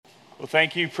Well,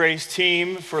 thank you, praise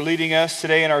team, for leading us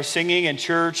today in our singing and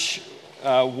church.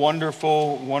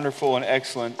 Wonderful, wonderful, and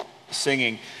excellent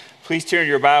singing. Please turn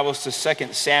your Bibles to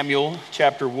 2 Samuel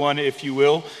chapter 1, if you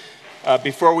will.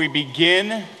 Before we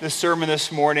begin the sermon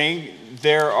this morning,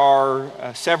 there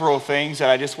are several things that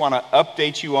I just want to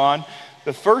update you on.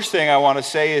 The first thing I want to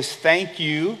say is thank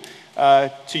you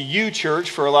to you, church,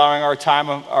 for allowing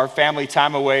our family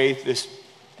time away this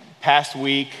past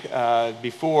week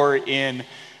before in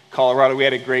Colorado. We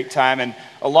had a great time, and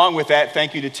along with that,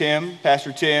 thank you to Tim,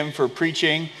 Pastor Tim, for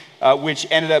preaching, which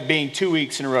ended up being 2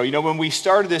 weeks in a row. You know, when we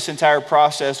started this entire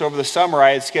process over the summer, I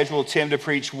had scheduled Tim to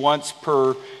preach once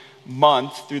per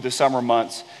month through the summer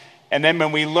months. And then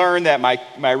when we learned that my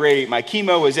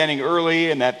chemo was ending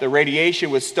early and that the radiation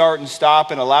would start and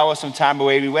stop and allow us some time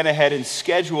away, we went ahead and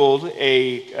scheduled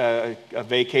a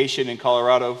vacation in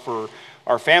Colorado for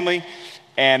our family.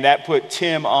 And that put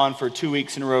Tim on for 2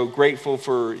 weeks in a row. Grateful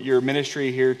for your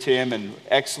ministry here, Tim, and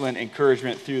excellent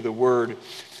encouragement through the Word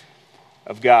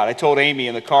of God. I told Amy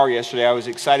in the car yesterday I was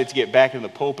excited to get back in the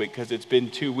pulpit because it's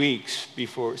been 2 weeks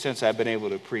since I've been able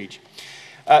to preach.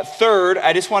 Third,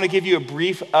 I just want to give you a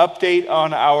brief update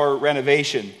on our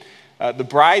renovation. The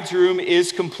bride's room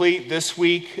is complete this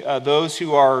week. Those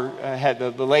who had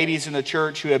the ladies in the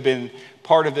church who have been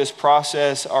part of this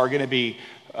process are going to be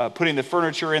putting the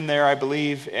furniture in there, I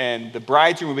believe, and the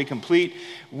bride's room will be complete.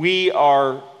 We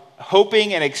are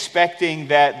hoping and expecting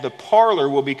that the parlor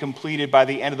will be completed by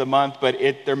the end of the month, but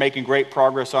they're making great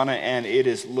progress on it, and it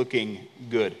is looking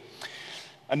good.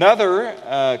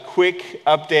 Another quick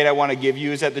update I want to give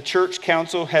you is that the church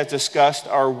council has discussed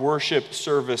our worship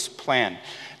service plan.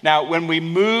 Now, when we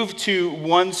moved to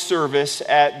one service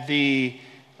at the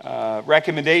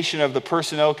recommendation of the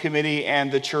personnel committee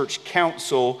and the church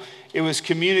council, it was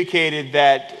communicated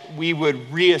that we would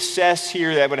reassess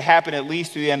here. That would happen at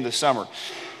least through the end of the summer.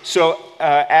 So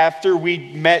after we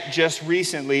met just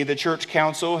recently, the church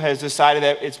council has decided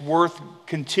that it's worth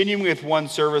continuing with one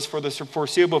service for the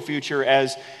foreseeable future,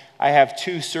 as I have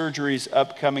 2 surgeries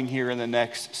upcoming here in the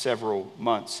next several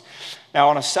months. Now,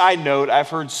 on a side note, I've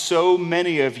heard so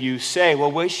many of you say,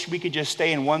 well, wish we could just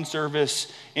stay in one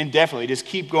service indefinitely, just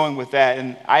keep going with that.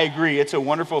 And I agree, it's a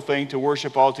wonderful thing to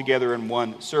worship all together in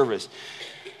one service.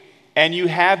 And you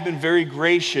have been very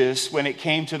gracious when it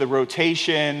came to the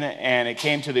rotation and it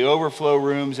came to the overflow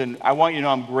rooms, and I want you to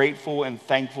know I'm grateful and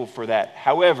thankful for that.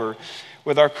 However,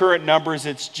 with our current numbers,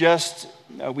 it's just,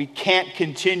 we can't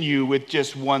continue with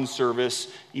just one service,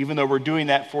 even though we're doing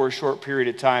that for a short period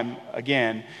of time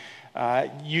again.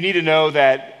 You need to know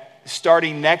that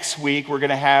starting next week, we're going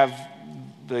to have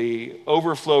the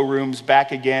overflow rooms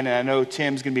back again, and I know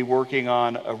Tim's going to be working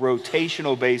on a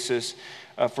rotational basis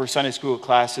for Sunday school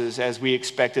classes as we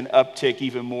expect an uptick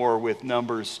even more with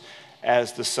numbers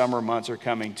as the summer months are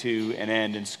coming to an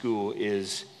end and school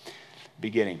is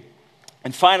beginning.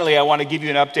 And finally, I want to give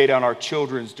you an update on our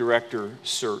children's director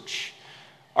search.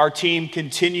 Our team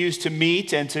continues to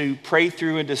meet and to pray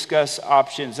through and discuss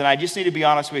options. And I just need to be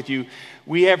honest with you,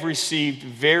 we have received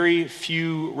very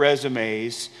few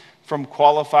resumes from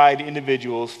qualified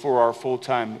individuals for our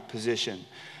full-time position.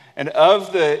 And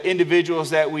of the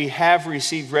individuals that we have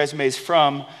received resumes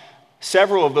from,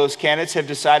 several of those candidates have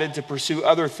decided to pursue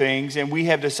other things, and we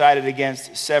have decided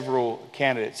against several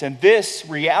candidates. And this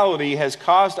reality has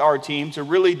caused our team to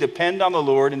really depend on the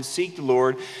Lord and seek the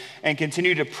Lord and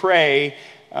continue to pray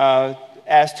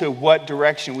as to what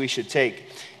direction we should take.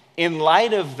 In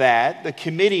light of that, the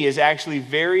committee is actually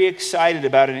very excited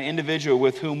about an individual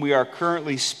with whom we are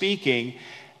currently speaking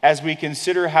as we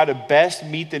consider how to best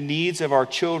meet the needs of our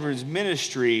children's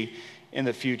ministry in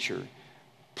the future.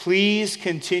 Please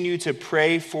continue to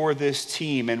pray for this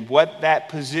team and what that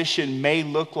position may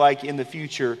look like in the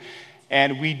future.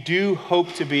 And we do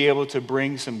hope to be able to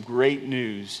bring some great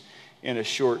news in a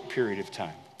short period of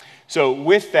time. So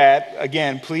with that,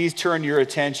 again, please turn your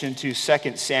attention to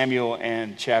 2 Samuel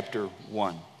and chapter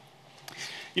 1.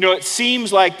 You know, it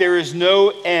seems like there is no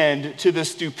end to the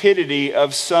stupidity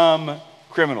of some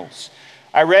criminals.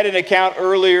 I read an account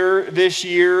earlier this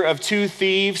year of 2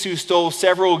 thieves who stole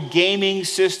several gaming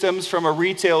systems from a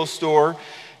retail store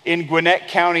in Gwinnett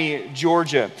County,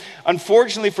 Georgia.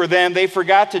 Unfortunately for them, they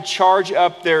forgot to charge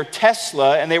up their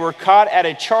Tesla, and they were caught at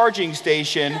a charging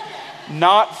station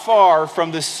not far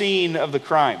from the scene of the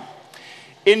crime.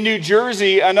 In New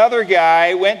Jersey, another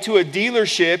guy went to a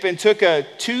dealership and took a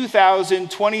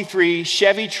 2023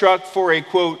 Chevy truck for a,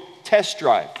 quote, test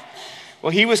drive.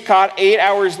 Well, he was caught 8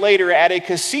 hours later at a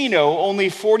casino only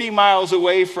 40 miles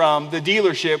away from the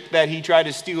dealership that he tried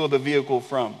to steal the vehicle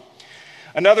from.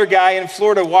 Another guy in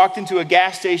Florida walked into a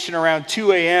gas station around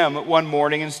 2 a.m. one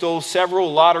morning and stole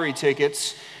several lottery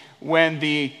tickets when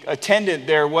the attendant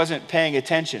there wasn't paying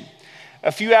attention.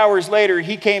 A few hours later,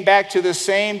 he came back to the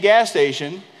same gas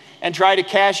station and tried to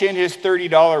cash in his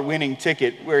 $30 winning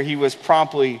ticket, where he was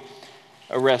promptly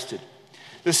arrested.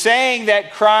 The saying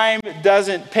that crime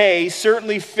doesn't pay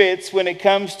certainly fits when it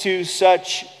comes to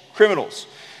such criminals.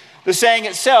 The saying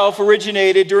itself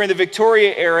originated during the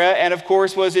Victoria era and, of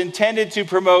course, was intended to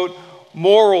promote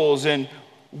morals and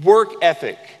work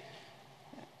ethic.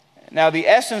 Now, the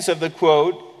essence of the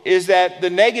quote is that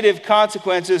the negative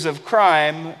consequences of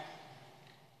crime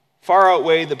far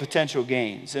outweigh the potential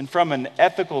gains. And from an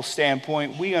ethical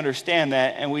standpoint, we understand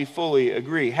that and we fully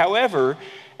agree. However,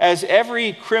 as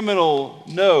every criminal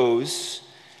knows,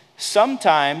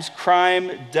 sometimes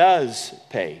crime does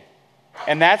pay.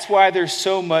 And that's why there's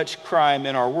so much crime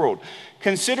in our world.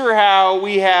 Consider how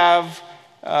we have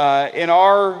in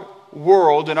our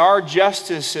world, in our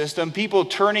justice system, people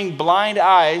turning blind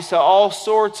eyes to all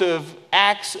sorts of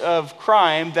acts of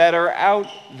crime that are out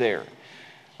there.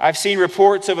 I've seen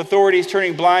reports of authorities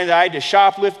turning blind eye to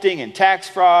shoplifting and tax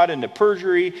fraud and to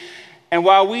perjury. And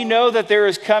while we know that there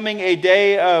is coming a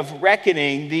day of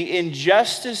reckoning, the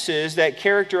injustices that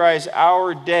characterize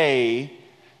our day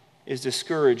is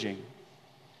discouraging.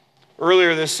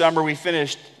 Earlier this summer, we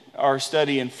finished our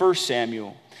study in 1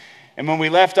 Samuel. And when we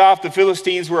left off, the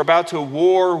Philistines were about to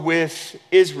war with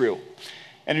Israel.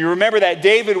 And you remember that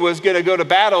David was going to go to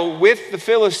battle with the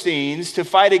Philistines to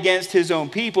fight against his own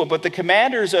people. But the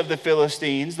commanders of the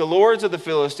Philistines, the lords of the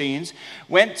Philistines,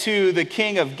 went to the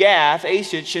king of Gath,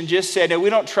 Achish, and just said, "No,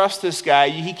 we don't trust this guy.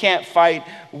 He can't fight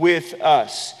with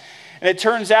us." And it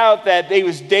turns out that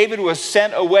David was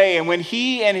sent away. And when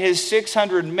he and his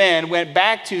 600 men went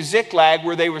back to Ziklag,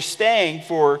 where they were staying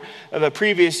for the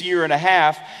previous year and a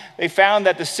half, they found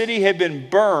that the city had been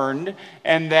burned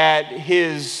and that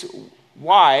his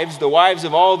wives, the wives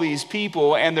of all these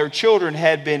people, and their children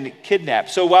had been kidnapped.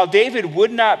 So while David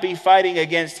would not be fighting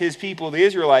against his people, the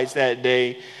Israelites, that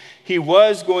day, he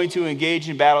was going to engage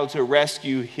in battle to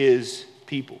rescue his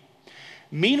people.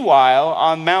 Meanwhile,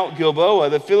 on Mount Gilboa,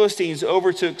 the Philistines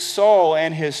overtook Saul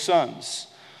and his sons.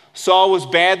 Saul was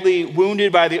badly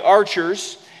wounded by the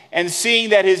archers, and seeing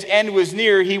that his end was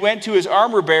near, he went to his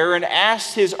armor bearer and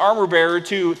asked his armor bearer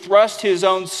to thrust his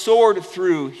own sword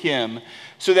through him,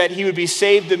 so that he would be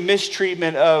saved the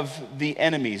mistreatment of the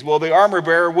enemies. Well, the armor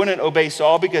bearer wouldn't obey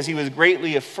Saul because he was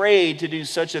greatly afraid to do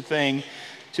such a thing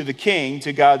to the king,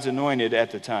 to God's anointed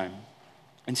at the time.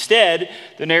 Instead,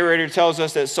 the narrator tells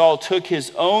us that Saul took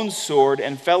his own sword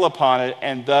and fell upon it,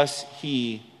 and thus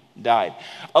he died.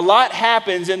 A lot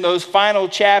happens in those final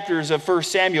chapters of 1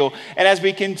 Samuel, and as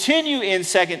we continue in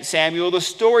 2 Samuel, the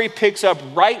story picks up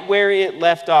right where it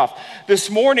left off. This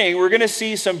morning, we're going to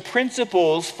see some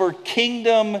principles for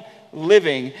kingdom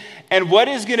living, and what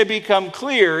is going to become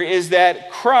clear is that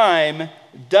crime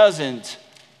doesn't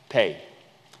pay.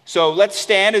 So let's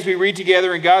stand as we read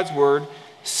together in God's Word,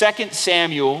 2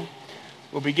 Samuel.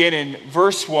 We'll begin in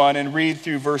verse 1 and read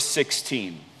through verse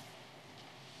 16.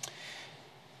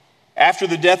 After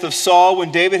the death of Saul,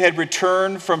 when David had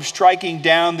returned from striking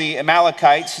down the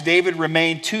Amalekites, David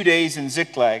remained 2 days in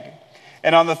Ziklag.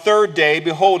 And on the third day,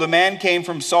 behold, a man came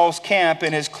from Saul's camp,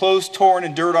 and his clothes torn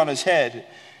and dirt on his head.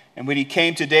 And when he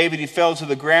came to David, he fell to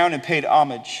the ground and paid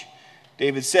homage.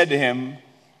 David said to him,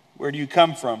 "Where do you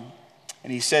come from?"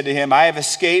 And he said to him, "I have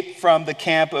escaped from the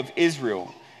camp of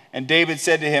Israel." And David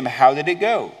said to him, "How did it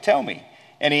go? Tell me."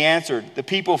 And he answered, "The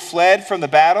people fled from the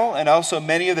battle, and also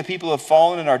many of the people have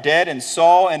fallen and are dead, and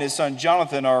Saul and his son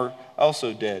Jonathan are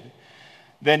also dead."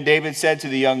 Then David said to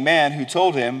the young man who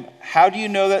told him, "How do you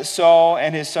know that Saul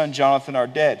and his son Jonathan are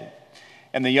dead?"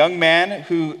 And the young man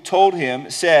who told him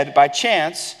said, "By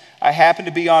chance I happened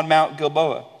to be on Mount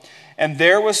Gilboa. And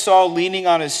there was Saul leaning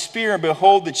on his spear, and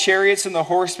behold, the chariots and the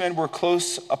horsemen were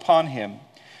close upon him.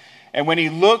 And when he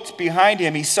looked behind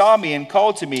him, he saw me and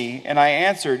called to me, and I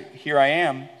answered, 'Here I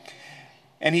am.'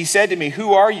 And he said to me,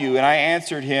 'Who are you?' And I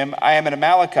answered him, 'I am an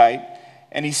Amalekite.'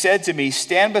 And he said to me,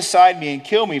 'Stand beside me and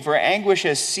kill me, for anguish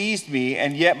has seized me,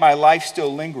 and yet my life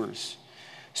still lingers.'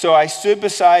 So I stood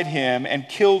beside him and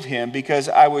killed him, because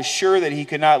I was sure that he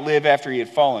could not live after he had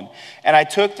fallen. And I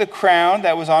took the crown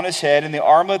that was on his head and the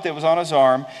armlet that was on his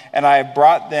arm, and I have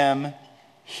brought them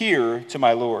here to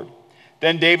my Lord."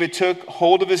 Then David took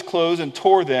hold of his clothes and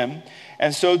tore them,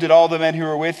 and so did all the men who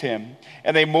were with him.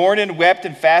 And they mourned and wept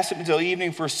and fasted until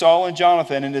evening for Saul and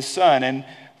Jonathan and his son, and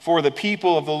for the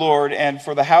people of the Lord and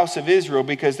for the house of Israel,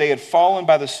 because they had fallen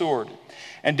by the sword.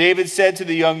 And David said to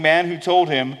the young man who told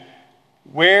him,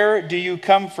 "Where do you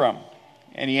come from?"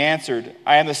 And he answered,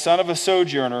 I am the son of a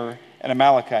sojourner, an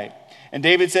Amalekite. And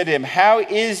David said to him, how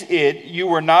is it you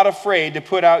were not afraid to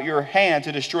put out your hand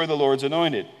to destroy the Lord's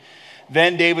anointed?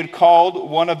 Then David called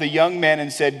one of the young men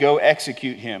and said, go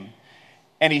execute him.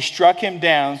 And he struck him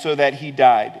down so that he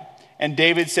died. And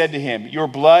David said to him, your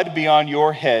blood be on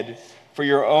your head, for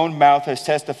your own mouth has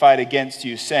testified against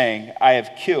you, saying, I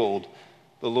have killed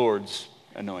the Lord's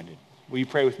anointed. Will you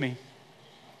pray with me?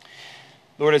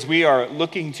 Lord, as we are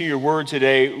looking to your word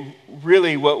today,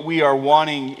 really what we are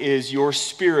wanting is your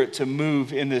Spirit to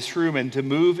move in this room and to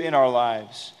move in our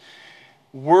lives.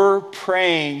 We're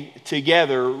praying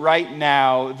together right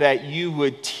now that you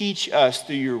would teach us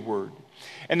through your word,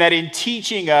 and that in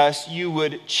teaching us, you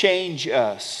would change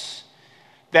us,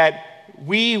 that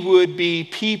we would be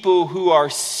people who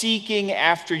are seeking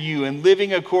after you and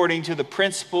living according to the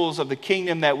principles of the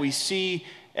kingdom that we see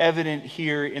evident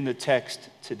here in the text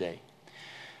today.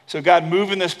 So God,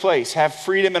 move in this place, have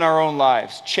freedom in our own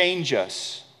lives, change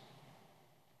us.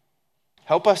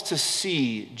 Help us to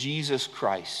see Jesus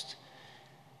Christ,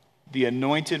 the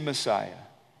anointed Messiah,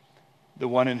 the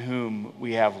one in whom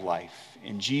we have life.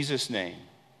 In Jesus' name,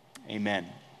 amen.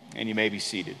 And you may be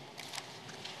seated.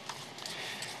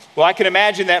 Well, I can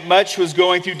imagine that much was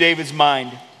going through David's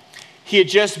mind. He had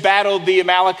just battled the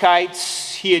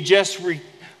Amalekites. He had just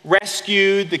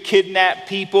rescued the kidnapped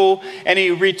people, and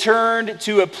he returned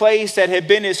to a place that had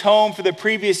been his home for the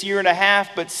previous year and a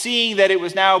half, but seeing that it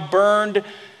was now burned,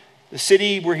 the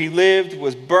city where he lived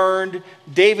was burned,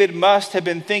 David must have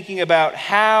been thinking about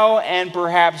how and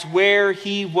perhaps where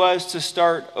he was to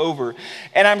start over.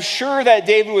 And I'm sure that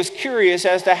David was curious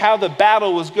as to how the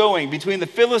battle was going between the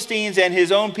Philistines and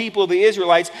his own people, the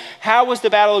Israelites. How was the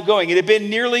battle going? It had been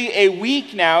nearly a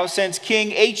week now since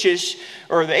King Achish,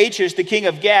 the king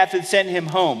of Gath, had sent him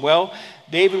home. Well,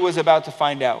 David was about to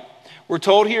find out. We're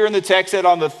told here in the text that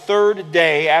on the third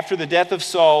day after the death of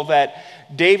Saul that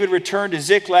David returned to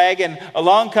Ziklag, and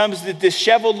along comes the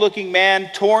disheveled-looking man,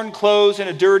 torn clothes and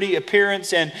a dirty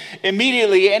appearance. And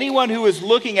immediately, anyone who was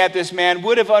looking at this man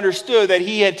would have understood that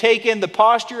he had taken the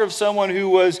posture of someone who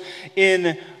was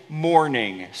in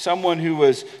mourning, someone who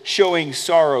was showing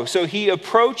sorrow. So he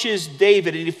approaches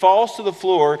David and he falls to the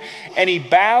floor and he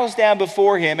bows down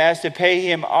before him as to pay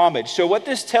him homage. So what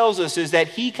this tells us is that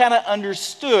he kind of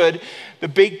understood the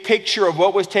big picture of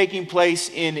what was taking place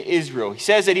in Israel. He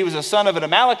says that he was a son of an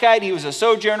Amalekite, he was a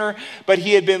sojourner, but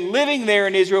he had been living there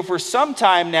in Israel for some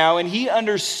time now, and he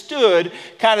understood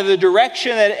kind of the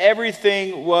direction that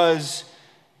everything was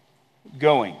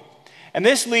going. And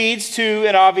this leads to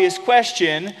an obvious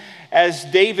question as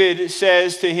David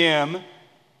says to him,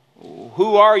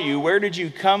 who are you? Where did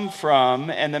you come from?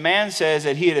 And the man says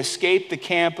that he had escaped the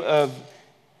camp of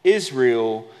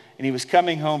Israel and he was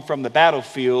coming home from the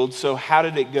battlefield. So how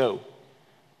did it go?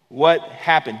 What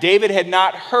happened? David had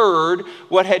not heard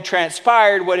what had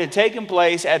transpired, what had taken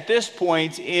place at this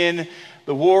point in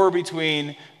the war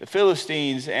between the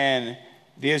Philistines and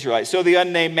the Israelites. So the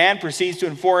unnamed man proceeds to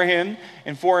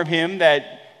inform him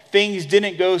that things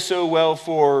didn't go so well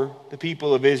for the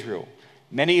people of Israel.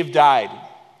 Many have died,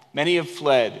 many have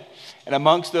fled. And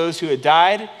amongst those who had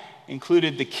died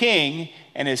included the king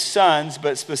and his sons,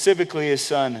 but specifically his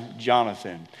son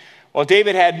Jonathan. While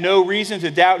David had no reason to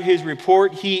doubt his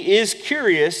report, he is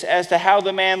curious as to how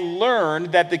the man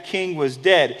learned that the king was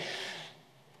dead.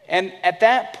 And at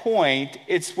that point,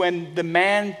 it's when the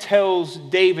man tells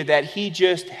David that he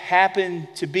just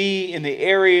happened to be in the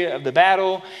area of the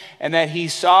battle and that he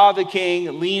saw the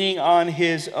king leaning on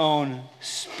his own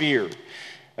spear.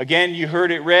 Again, you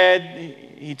heard it read.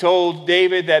 He told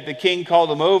David that the king called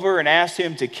him over and asked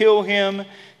him to kill him,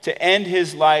 to end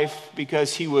his life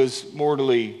because he was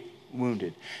mortally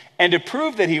wounded. And to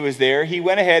prove that he was there, he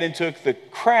went ahead and took the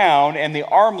crown and the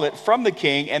armlet from the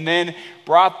king and then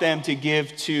brought them to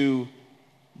give to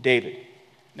David.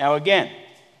 Now again,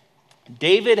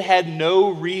 David had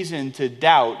no reason to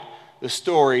doubt the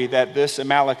story that this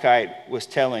Amalekite was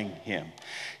telling him.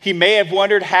 He may have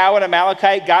wondered how an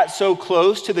Amalekite got so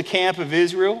close to the camp of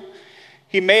Israel.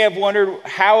 He may have wondered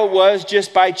how it was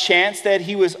just by chance that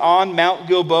he was on Mount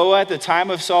Gilboa at the time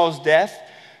of Saul's death.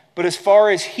 But as far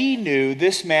as he knew,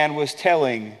 this man was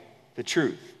telling the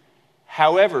truth.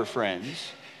 However,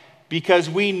 friends, because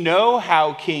we know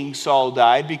how King Saul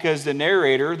died, because the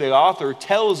narrator, the author,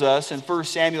 tells us in 1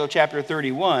 Samuel chapter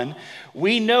 31,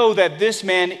 we know that this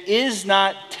man is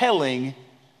not telling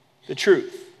the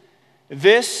truth.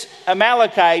 This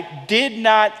Amalekite did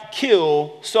not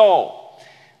kill Saul.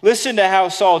 Listen to how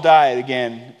Saul died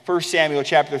again. 1 Samuel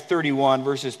chapter 31,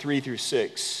 verses 3 through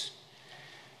 6.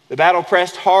 The battle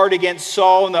pressed hard against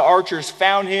Saul, and the archers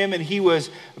found him, and he was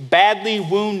badly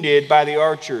wounded by the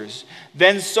archers.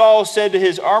 Then Saul said to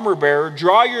his armor-bearer,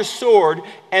 "Draw your sword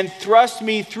and thrust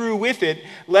me through with it,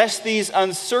 lest these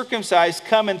uncircumcised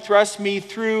come and thrust me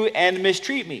through and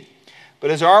mistreat me."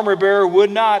 But his armor-bearer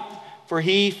would not, for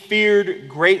he feared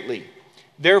greatly.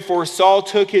 Therefore Saul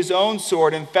took his own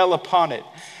sword and fell upon it.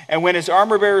 And when his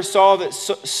armor-bearer saw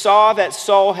that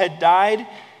Saul had died,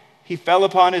 he fell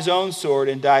upon his own sword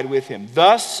and died with him.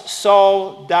 Thus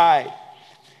Saul died,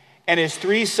 and his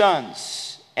 3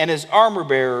 sons, and his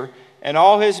armor-bearer, and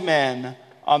all his men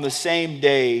on the same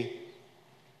day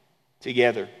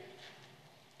together.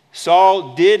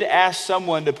 Saul did ask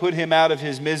someone to put him out of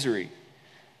his misery,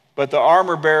 but the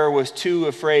armor-bearer was too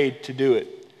afraid to do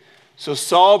it. So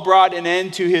Saul brought an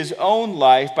end to his own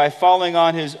life by falling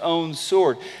on his own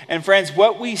sword. And friends,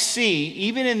 what we see,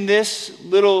 even in this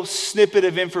little snippet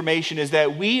of information, is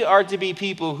that we are to be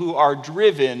people who are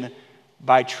driven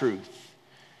by truth.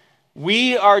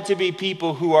 We are to be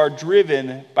people who are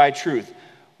driven by truth.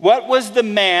 What was the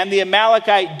man, the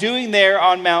Amalekite, doing there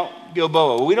on Mount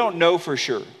Gilboa? We don't know for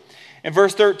sure. In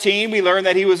verse 13, we learn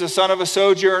that he was the son of a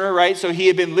sojourner, right? So he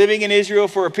had been living in Israel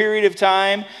for a period of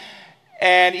time.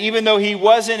 And even though he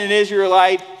wasn't an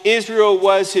Israelite, Israel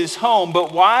was his home.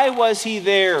 But why was he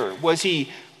there? Was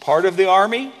he part of the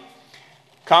army?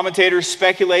 Commentators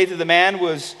speculate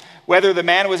that whether the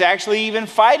man was actually even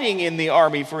fighting in the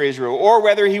army for Israel, or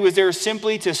whether he was there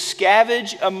simply to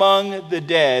scavenge among the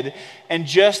dead and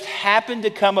just happened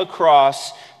to come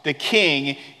across the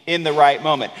king in the right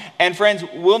moment. And friends,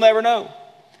 we'll never know.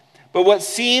 But what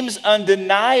seems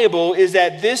undeniable is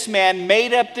that this man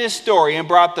made up this story and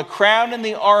brought the crown and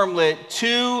the armlet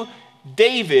to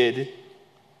David,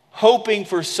 hoping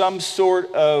for some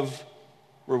sort of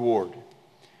reward.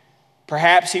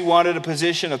 Perhaps he wanted a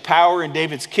position of power in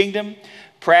David's kingdom.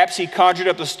 Perhaps he conjured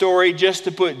up the story just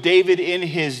to put David in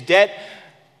his debt.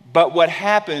 But what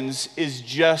happens is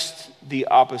just the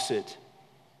opposite.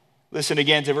 Listen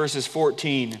again to verses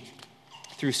 14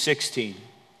 through 16.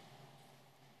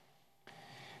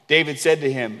 David said to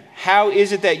him, "How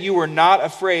is it that you were not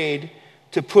afraid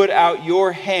to put out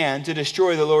your hand to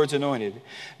destroy the Lord's anointed?"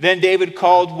 Then David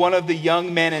called one of the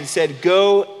young men and said,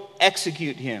 "Go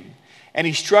execute him." And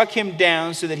he struck him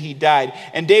down so that he died.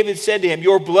 And David said to him,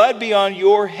 "Your blood be on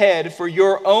your head, for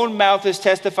your own mouth has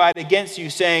testified against you,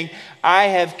 saying, 'I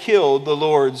have killed the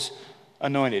Lord's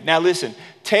anointed.'" Now listen,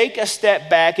 take a step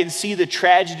back and see the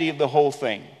tragedy of the whole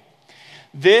thing.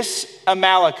 This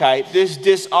Amalekite, this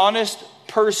dishonest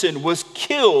person, was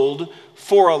killed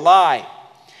for a lie.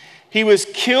 He was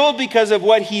killed because of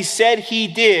what he said he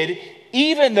did,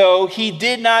 even though he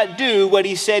did not do what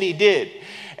he said he did.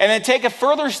 And then take a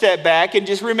further step back and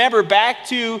just remember back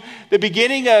to the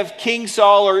beginning of King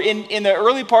Saul, or in the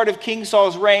early part of King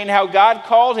Saul's reign, how God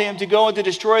called him to go and to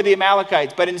destroy the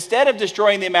Amalekites. But instead of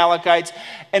destroying the Amalekites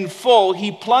in full,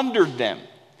 he plundered them.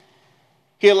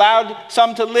 He allowed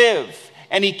some to live,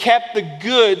 and he kept the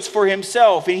goods for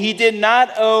himself, and he did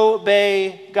not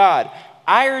obey God.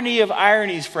 Irony of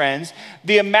ironies, friends,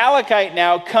 the Amalekite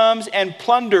now comes and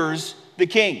plunders the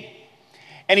king.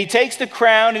 And he takes the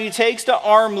crown and he takes the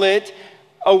armlet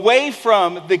away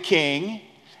from the king,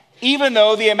 even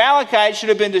though the Amalekite should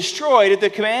have been destroyed at the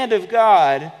command of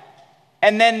God.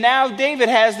 And then now David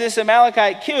has this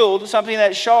Amalekite killed, something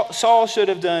that Saul should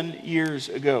have done years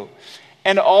ago.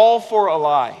 And all for a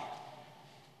lie.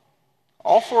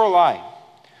 All for a lie.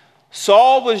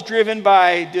 Saul was driven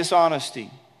by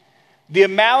dishonesty. The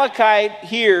Amalekite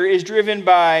here is driven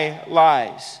by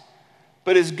lies.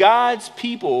 But as God's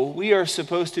people, we are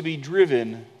supposed to be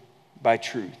driven by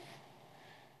truth.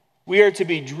 We are to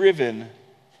be driven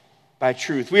by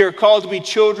truth. We are called to be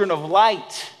children of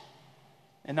light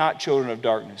and not children of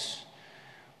darkness.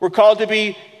 We're called to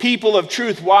be people of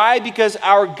truth. Why? Because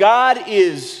our God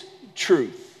is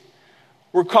truth.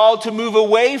 We're called to move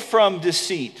away from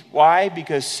deceit. Why?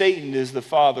 Because Satan is the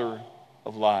father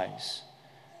of lies.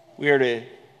 We are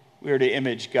to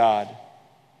image God.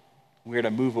 We are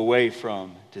to move away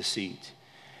from deceit.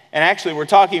 And actually, we're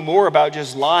talking more about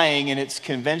just lying in its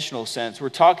conventional sense. We're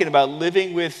talking about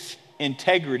living with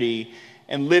integrity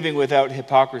and living without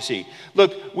hypocrisy.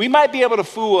 Look, we might be able to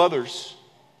fool others.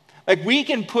 Like, we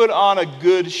can put on a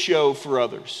good show for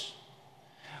others.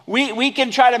 We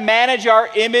can try to manage our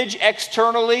image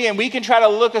externally, and we can try to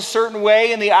look a certain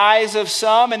way in the eyes of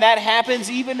some, and that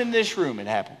happens even in this room. It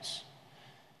happens.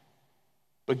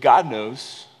 But God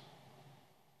knows.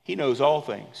 He knows all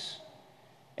things.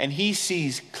 And he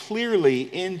sees clearly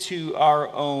into our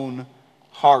own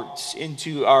hearts,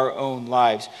 into our own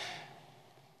lives.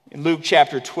 In Luke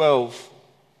chapter 12,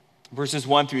 Verses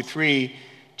 1 through 3,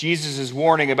 Jesus is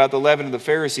warning about the leaven of the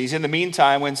Pharisees. In the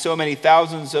meantime, when so many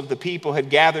thousands of the people had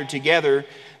gathered together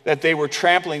that they were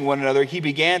trampling one another, he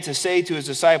began to say to his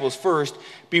disciples, first,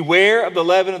 beware of the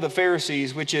leaven of the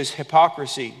Pharisees, which is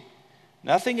hypocrisy.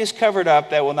 Nothing is covered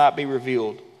up that will not be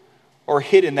revealed, or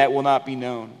hidden that will not be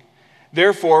known.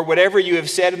 Therefore, whatever you have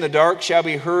said in the dark shall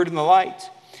be heard in the light,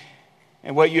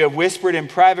 and what you have whispered in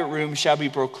private rooms shall be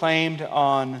proclaimed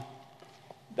on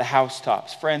the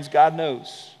housetops. Friends, God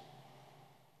knows.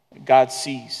 God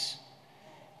sees.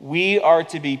 We are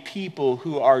to be people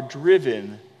who are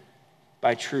driven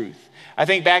by truth. I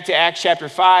think back to Acts chapter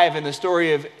 5 and the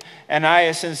story of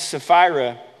Ananias and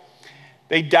Sapphira.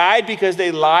 They died because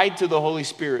they lied to the Holy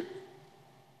Spirit.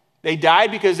 They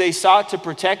died because they sought to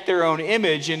protect their own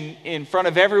image in front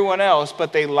of everyone else,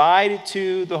 but they lied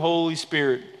to the Holy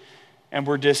Spirit and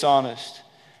were dishonest.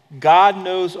 God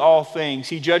knows all things.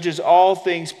 He judges all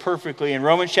things perfectly. In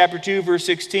Romans chapter 2, verse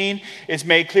 16, it's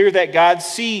made clear that God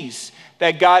sees,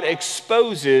 that God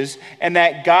exposes, and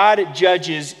that God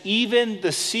judges even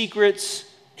the secrets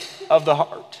of the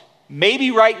heart.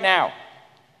 Maybe right now,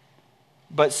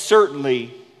 but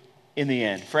certainly in the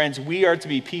end. Friends, we are to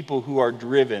be people who are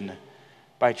driven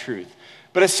by truth.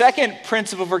 But a second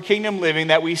principle for kingdom living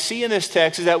that we see in this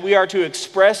text is that we are to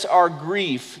express our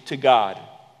grief to God.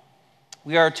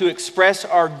 We are to express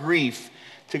our grief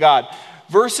to God.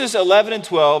 Verses 11 and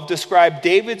 12 describe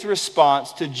David's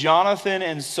response to Jonathan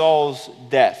and Saul's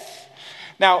death.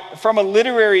 Now, from a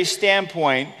literary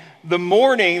standpoint, the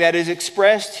mourning that is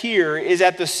expressed here is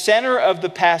at the center of the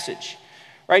passage.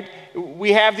 Right?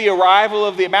 We have the arrival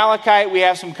of the Amalekite, we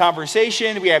have some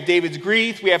conversation, we have David's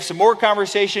grief, we have some more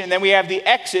conversation, and then we have the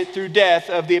exit through death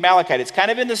of the Amalekite. It's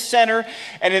kind of in the center,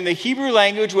 and in the Hebrew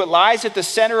language, what lies at the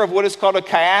center of what is called a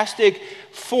chiastic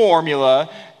formula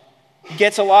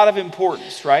gets a lot of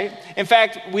importance, right? In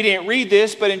fact, we didn't read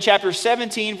this, but in chapter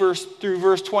 17 through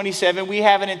verse 27, we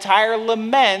have an entire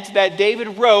lament that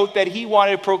David wrote that he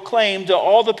wanted to proclaim to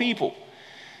all the people.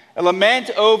 A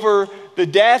lament over the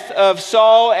death of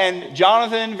Saul and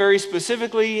Jonathan very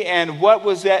specifically, and what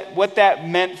that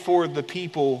meant for the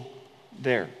people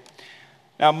there.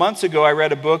 Now, months ago, I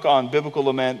read a book on biblical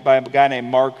lament by a guy named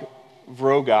Mark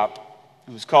Vrogop.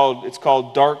 It's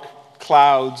called Dark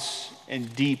Clouds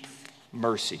and Deep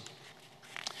Mercy.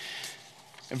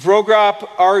 And Vrogop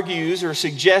argues or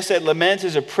suggests that lament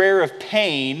is a prayer of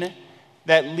pain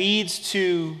that leads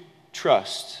to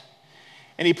trust.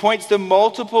 And he points to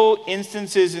multiple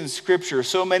instances in Scripture,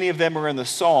 so many of them are in the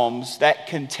Psalms, that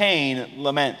contain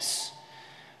laments.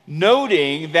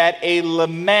 Noting that a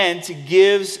lament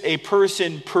gives a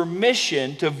person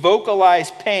permission to vocalize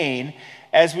pain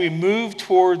as we move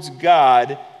towards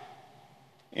God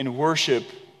in worship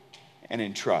and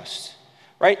in trust.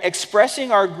 Right?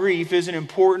 Expressing our grief is an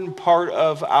important part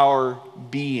of our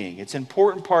being. It's an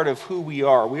important part of who we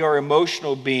are. We are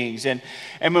emotional beings. And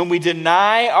when we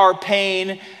deny our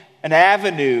pain an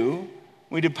avenue,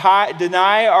 we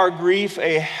deny our grief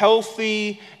a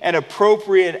healthy and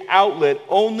appropriate outlet,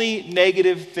 only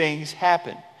negative things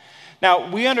happen.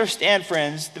 Now, we understand,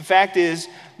 friends, the fact is,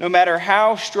 no matter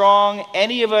how strong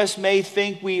any of us may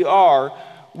think we are,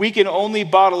 we can only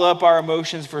bottle up our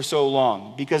emotions for so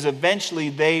long because eventually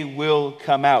they will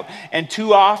come out. And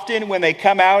too often when they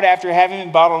come out after having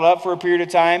been bottled up for a period of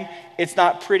time, it's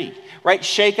not pretty, right?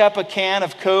 Shake up a can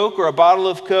of Coke or a bottle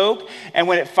of Coke, and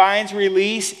when it finds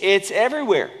release, it's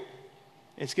everywhere.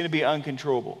 It's going to be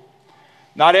uncontrollable.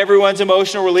 Not everyone's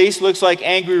emotional release looks like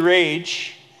angry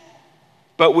rage,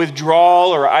 but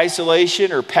withdrawal or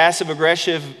isolation or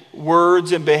passive-aggressive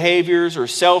words and behaviors or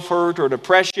self-hurt or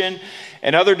depression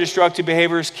and other destructive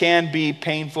behaviors can be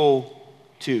painful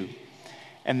too.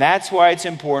 And that's why it's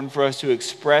important for us to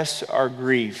express our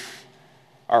grief,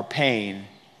 our pain,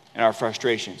 and our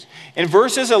frustrations. In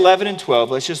verses 11 and 12,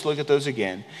 let's just look at those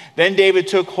again. Then David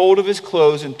took hold of his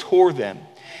clothes and tore them,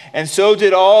 and so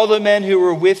did all the men who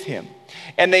were with him.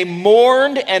 And they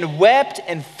mourned and wept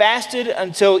and fasted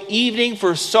until evening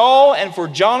for Saul and for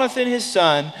Jonathan his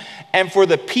son, and for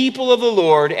the people of the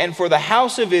Lord and for the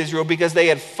house of Israel, because they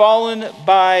had fallen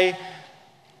by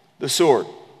the sword.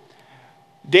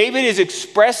 David is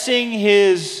expressing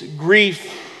his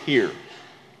grief here.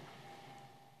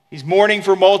 He's mourning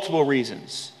for multiple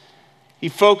reasons. He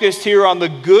focused here on the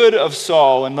good of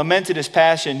Saul and lamented his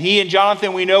passion. He and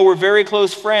Jonathan, we know, were very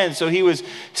close friends, so he was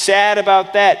sad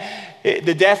about that.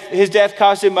 His death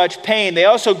caused him much pain. They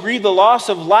also grieved the loss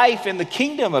of life in the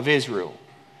kingdom of Israel.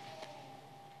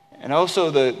 And also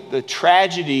the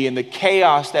tragedy and the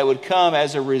chaos that would come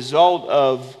as a result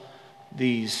of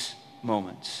these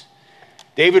moments.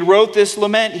 David wrote this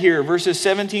lament here, verses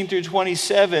 17 through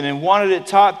 27, and wanted it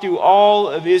taught through all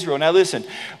of Israel. Now listen,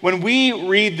 when we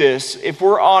read this, if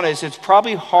we're honest, it's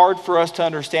probably hard for us to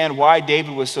understand why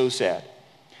David was so sad.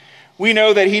 We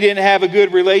know that he didn't have a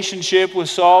good relationship with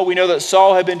Saul. We know that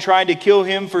Saul had been trying to kill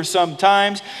him for some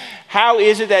time. How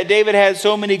is it that David had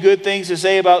so many good things to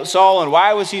say about Saul, and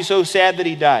why was he so sad that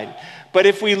he died? But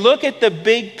if we look at the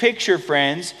big picture,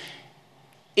 friends,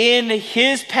 in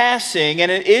his passing and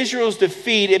in Israel's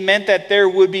defeat, it meant that there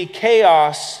would be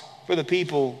chaos for the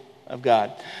people of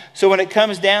God. So when it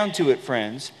comes down to it,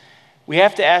 friends, we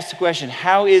have to ask the question,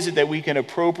 how is it that we can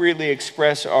appropriately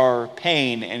express our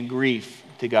pain and grief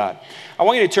to God? I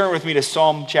want you to turn with me to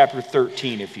Psalm chapter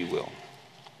 13, if you will.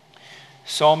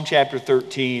 Psalm chapter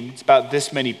 13, it's about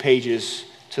this many pages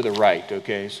to the right,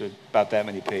 okay? So about that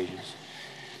many pages.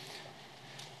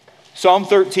 Psalm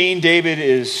 13, David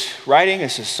is writing.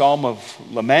 It's a psalm of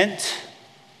lament.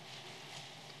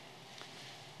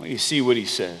 Well, you see what he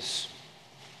says.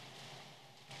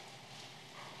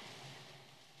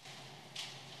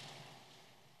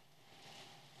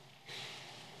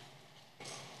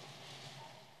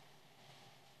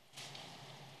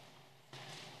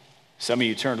 Some of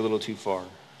you turned a little too far.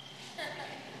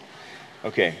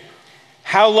 Okay.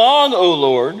 How long, O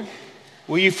Lord,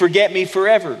 will you forget me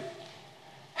forever?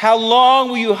 How long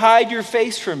will you hide your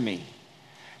face from me?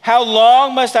 How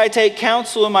long must I take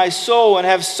counsel in my soul and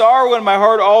have sorrow in my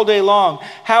heart all day long?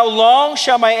 How long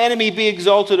shall my enemy be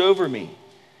exalted over me?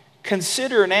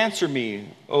 Consider and answer me,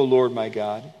 O Lord my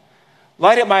God.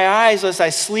 Light up my eyes, lest I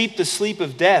sleep the sleep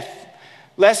of death.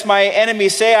 Lest my enemy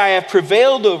say I have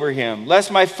prevailed over him.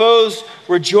 Lest my foes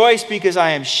rejoice because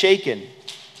I am shaken.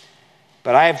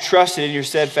 But I have trusted in your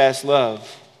steadfast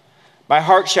love. My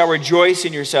heart shall rejoice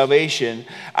in your salvation.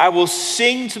 I will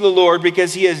sing to the Lord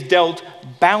because he has dealt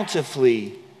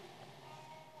bountifully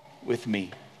with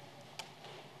me.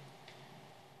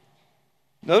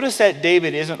 Notice that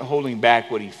David isn't holding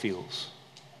back what he feels.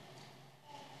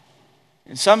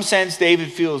 In some sense,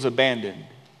 David feels abandoned.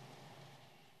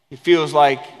 He feels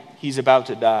like he's about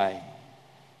to die.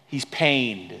 He's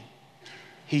pained.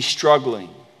 He's struggling.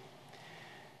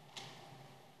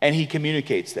 And he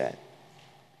communicates that.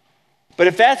 But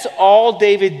if that's all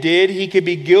David did, he could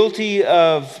be guilty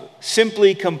of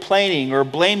simply complaining or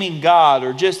blaming God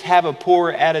or just have a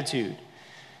poor attitude.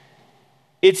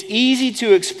 It's easy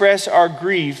to express our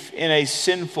grief in a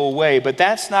sinful way, but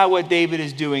that's not what David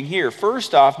is doing here.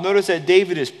 First off, notice that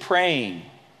David is praying.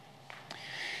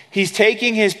 He's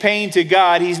taking his pain to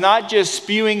God. He's not just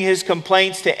spewing his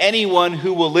complaints to anyone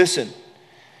who will listen.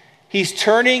 He's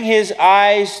turning his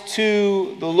eyes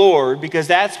to the Lord because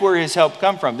that's where his help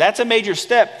comes from. That's a major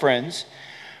step, friends.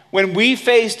 When we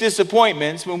face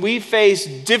disappointments, when we face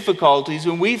difficulties,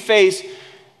 when we face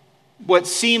what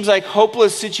seems like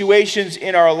hopeless situations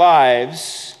in our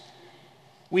lives,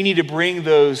 we need to bring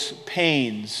those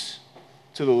pains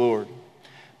to the Lord.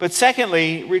 But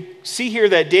secondly, see here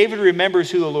that David remembers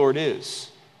who the Lord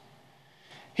is.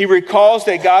 He recalls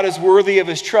that God is worthy of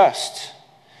his trust.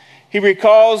 He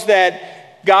recalls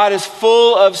that God is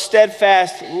full of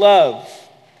steadfast love.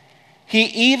 He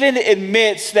even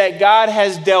admits that God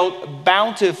has dealt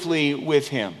bountifully with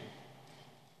him.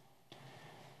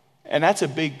 And that's a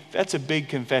big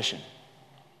confession.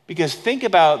 Because think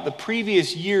about the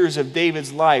previous years of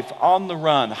David's life on the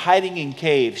run, hiding in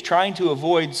caves, trying to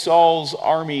avoid Saul's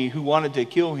army who wanted to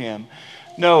kill him.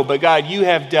 No, but God, you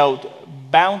have dealt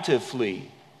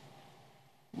bountifully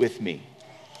with me.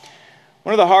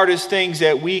 One of the hardest things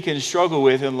that we can struggle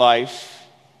with in life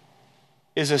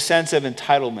is a sense of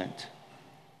entitlement.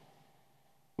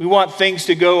 We want things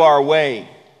to go our way.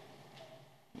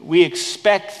 We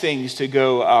expect things to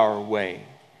go our way.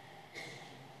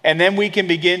 And then we can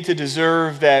begin to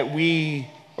believe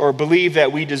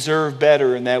that we deserve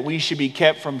better and that we should be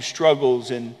kept from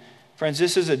struggles. And friends,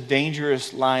 this is a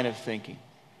dangerous line of thinking.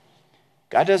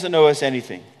 God doesn't owe us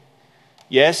anything.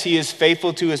 Yes, he is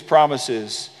faithful to his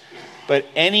promises, but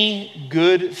any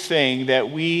good thing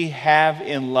that we have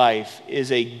in life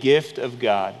is a gift of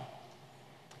God,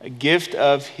 a gift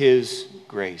of his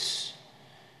grace.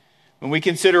 When we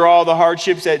consider all the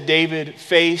hardships that David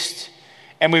faced,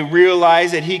 and we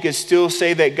realize that he could still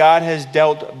say that God has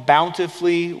dealt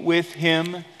bountifully with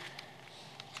him,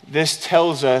 this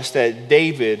tells us that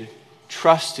David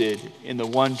trusted in the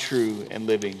one true and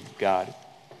living God.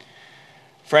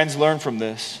 Friends, learn from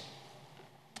this.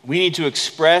 We need to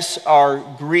express our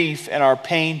grief and our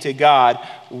pain to God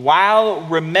while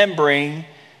remembering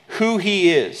who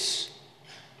he is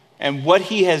and what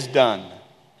he has done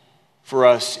for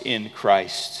us in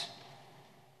Christ.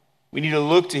 We need to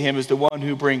look to him as the one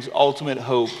who brings ultimate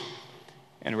hope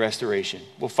and restoration.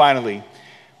 Well, finally,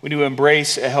 we need to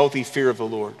embrace a healthy fear of the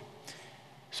Lord.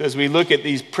 So as we look at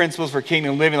these principles for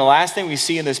kingdom living, the last thing we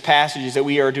see in this passage is that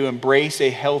we are to embrace a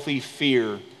healthy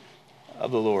fear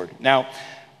of the Lord. Now,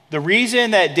 the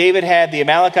reason that David had the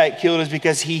Amalekite killed is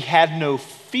because he had no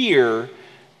fear,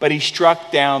 but he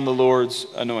struck down the Lord's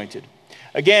anointed.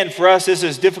 Again, for us, this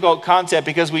is a difficult concept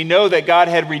because we know that God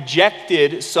had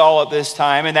rejected Saul at this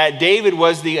time and that David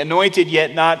was the anointed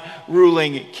yet not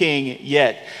ruling king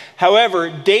yet. However,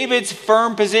 David's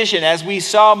firm position, as we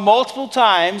saw multiple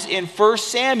times in 1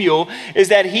 Samuel, is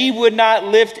that he would not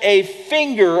lift a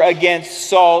finger against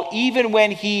Saul even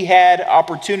when he had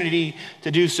opportunity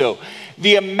to do so.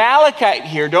 The Amalekite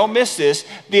here, don't miss this,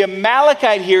 the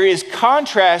Amalekite here is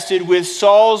contrasted with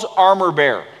Saul's armor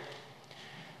bearer.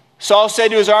 Saul said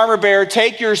to his armor bearer,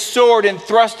 "Take your sword and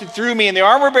thrust it through me." And the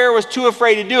armor bearer was too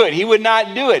afraid to do it. He would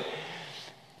not do it.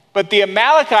 But the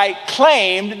Amalekite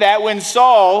claimed that when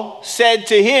Saul said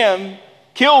to him,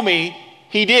 "Kill me,"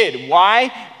 he did.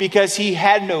 Why? Because he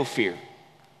had no fear.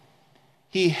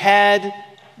 He had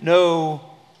no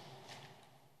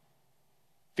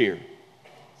fear.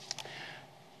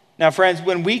 Now, friends,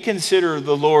 when we consider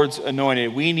the Lord's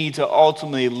anointed, we need to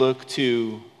ultimately look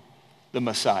to the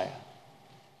Messiah,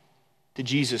 to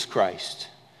Jesus Christ.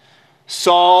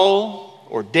 Saul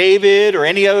or David or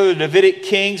any other Davidic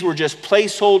kings were just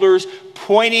placeholders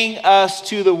pointing us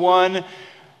to the one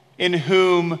in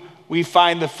whom we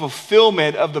find the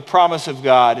fulfillment of the promise of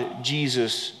God,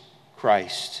 Jesus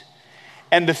Christ.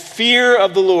 And the fear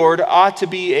of the Lord ought to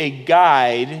be a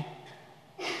guide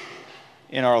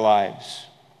in our lives.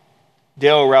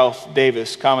 Dale Ralph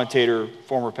Davis, commentator,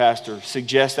 former pastor,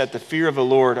 suggests that the fear of the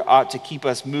Lord ought to keep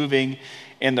us moving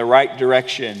in the right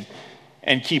direction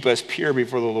and keep us pure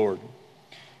before the Lord.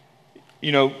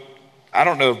 You know, I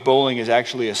don't know if bowling is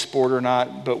actually a sport or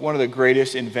not, but one of the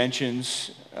greatest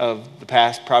inventions of the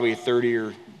past probably 30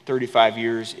 or 35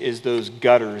 years is those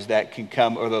gutters that can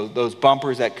come, or those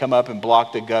bumpers that come up and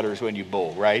block the gutters when you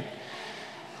bowl, right?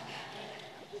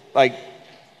 Like,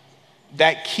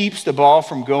 that keeps the ball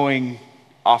from going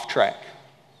off track.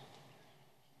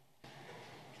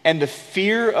 And the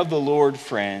fear of the Lord,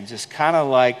 friends, is kind of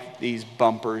like these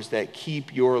bumpers that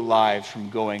keep your lives from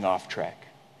going off track.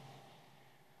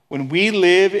 When we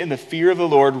live in the fear of the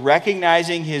Lord,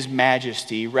 recognizing his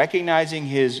majesty, recognizing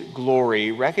his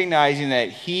glory, recognizing that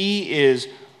he is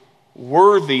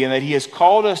worthy and that he has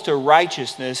called us to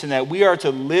righteousness and that we are to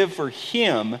live for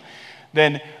him,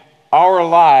 then our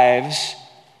lives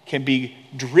can be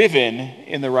driven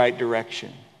in the right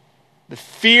direction. The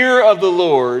fear of the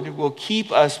Lord will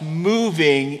keep us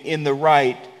moving in the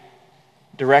right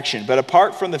direction. But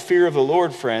apart from the fear of the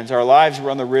Lord, friends, our lives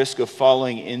run the risk of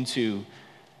falling into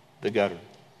the gutter.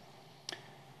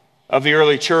 Of the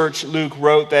early church, Luke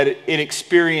wrote that it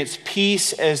experienced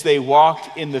peace as they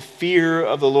walked in the fear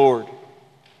of the Lord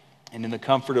and in the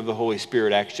comfort of the Holy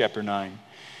Spirit, Acts chapter 9.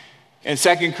 In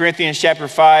 2 Corinthians chapter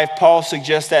 5, Paul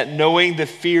suggests that knowing the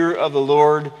fear of the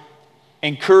Lord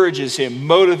encourages him,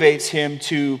 motivates him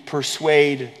to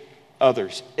persuade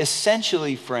others.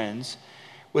 Essentially, friends,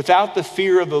 without the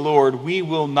fear of the Lord, we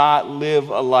will not live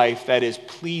a life that is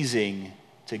pleasing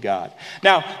to God.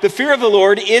 Now, the fear of the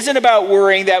Lord isn't about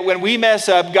worrying that when we mess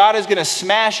up, God is going to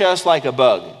smash us like a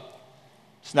bug.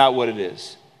 It's not what it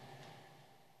is.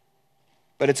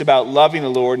 But it's about loving the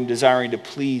Lord and desiring to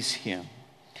please him.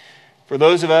 For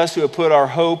those of us who have put our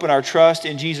hope and our trust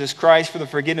in Jesus Christ for the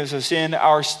forgiveness of sin,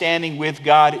 our standing with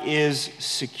God is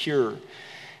secure.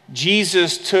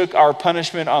 Jesus took our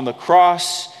punishment on the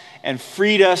cross and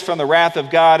freed us from the wrath of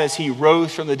God as he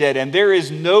rose from the dead. And there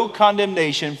is no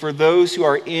condemnation for those who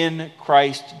are in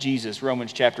Christ Jesus.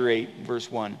 Romans chapter 8,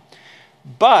 verse 1.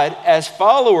 But as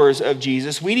followers of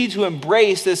Jesus, we need to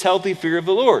embrace this healthy fear of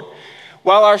the Lord.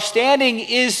 While our standing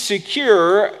is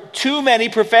secure, too many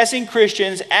professing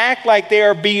Christians act like they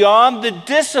are beyond the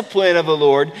discipline of the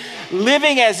Lord,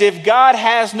 living as if God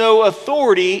has no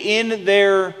authority in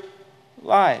their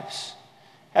lives.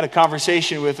 I had a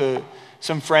conversation with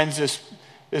some friends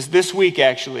this week,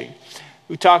 actually,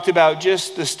 who talked about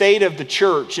just the state of the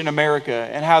church in America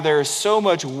and how there is so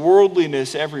much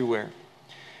worldliness everywhere.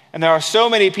 And there are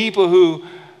so many people who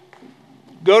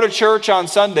go to church on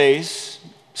Sundays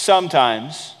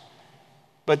sometimes,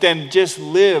 but then just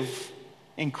live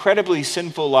incredibly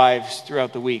sinful lives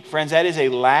throughout the week. Friends, that is a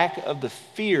lack of the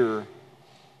fear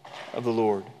of the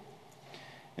Lord.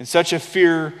 And such a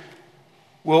fear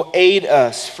will aid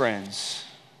us, friends,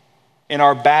 in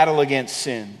our battle against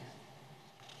sin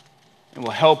and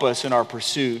will help us in our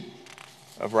pursuit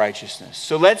of righteousness.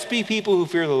 So let's be people who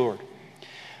fear the Lord.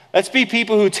 Let's be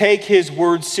people who take his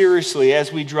word seriously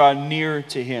as we draw near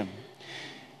to him.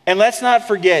 And let's not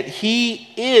forget, he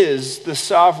is the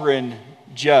sovereign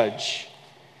judge.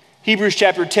 Hebrews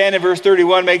chapter 10 and verse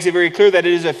 31 makes it very clear that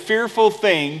it is a fearful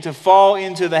thing to fall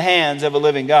into the hands of a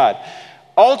living God.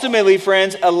 Ultimately,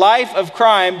 friends, a life of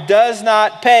crime does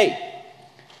not pay,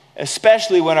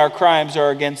 especially when our crimes are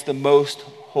against the most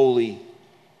holy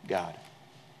God.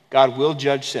 God will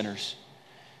judge sinners.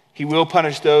 He will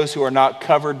punish those who are not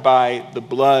covered by the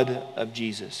blood of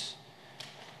Jesus.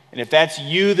 And if that's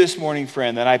you this morning,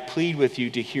 friend, then I plead with you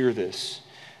to hear this.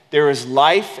 There is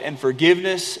life and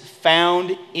forgiveness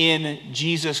found in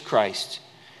Jesus Christ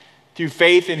through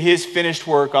faith in his finished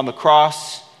work on the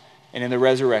cross and in the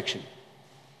resurrection.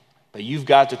 But you've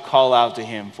got to call out to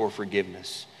him for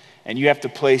forgiveness, and you have to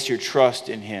place your trust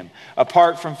in him.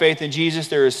 Apart from faith in Jesus,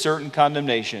 there is certain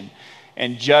condemnation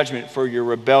and judgment for your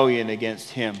rebellion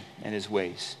against him and his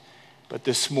ways. But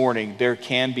this morning, there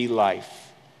can be life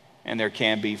and there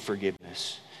can be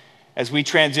forgiveness. As we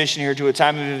transition here to a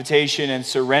time of invitation and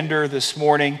surrender this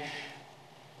morning,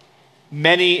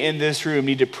 many in this room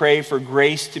need to pray for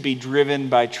grace to be driven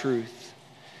by truth.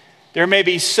 There may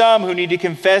be some who need to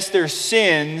confess their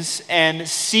sins and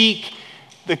seek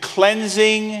the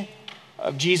cleansing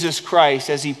of Jesus Christ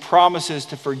as he promises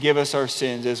to forgive us our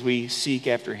sins as we seek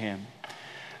after him.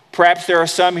 Perhaps there are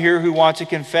some here who want to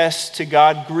confess to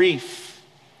God grief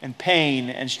and pain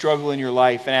and struggle in your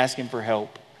life and ask him for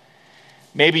help.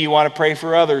 Maybe you want to pray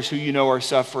for others who you know are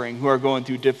suffering, who are going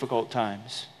through difficult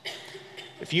times.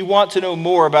 If you want to know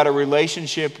more about a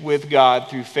relationship with God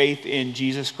through faith in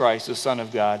Jesus Christ, the Son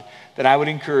of God, then I would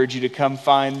encourage you to come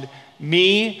find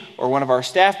me or one of our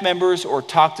staff members or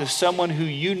talk to someone who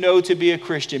you know to be a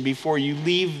Christian before you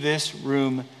leave this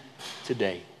room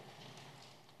today.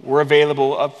 We're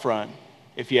available up front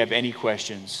if you have any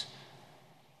questions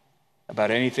about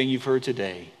anything you've heard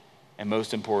today, and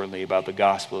most importantly, about the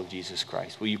gospel of Jesus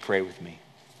Christ. Will you pray with me?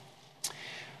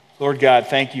 Lord God,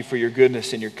 thank you for your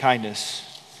goodness and your kindness.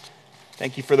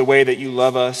 Thank you for the way that you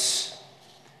love us.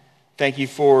 Thank you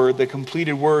for the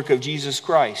completed work of Jesus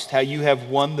Christ, how you have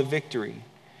won the victory,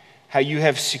 how you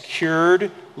have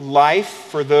secured life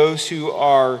for those who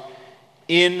are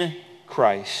in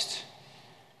Christ,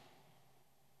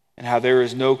 and how there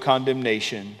is no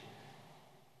condemnation,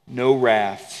 no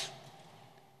wrath,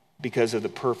 because of the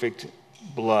perfect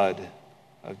blood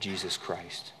of Jesus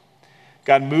Christ.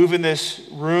 God, move in this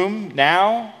room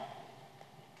now.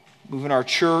 Move in our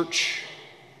church.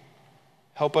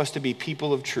 Help us to be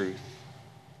people of truth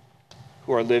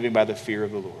who are living by the fear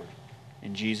of the Lord.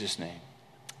 In Jesus' name,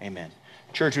 amen.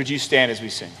 Church, would you stand as we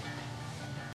sing?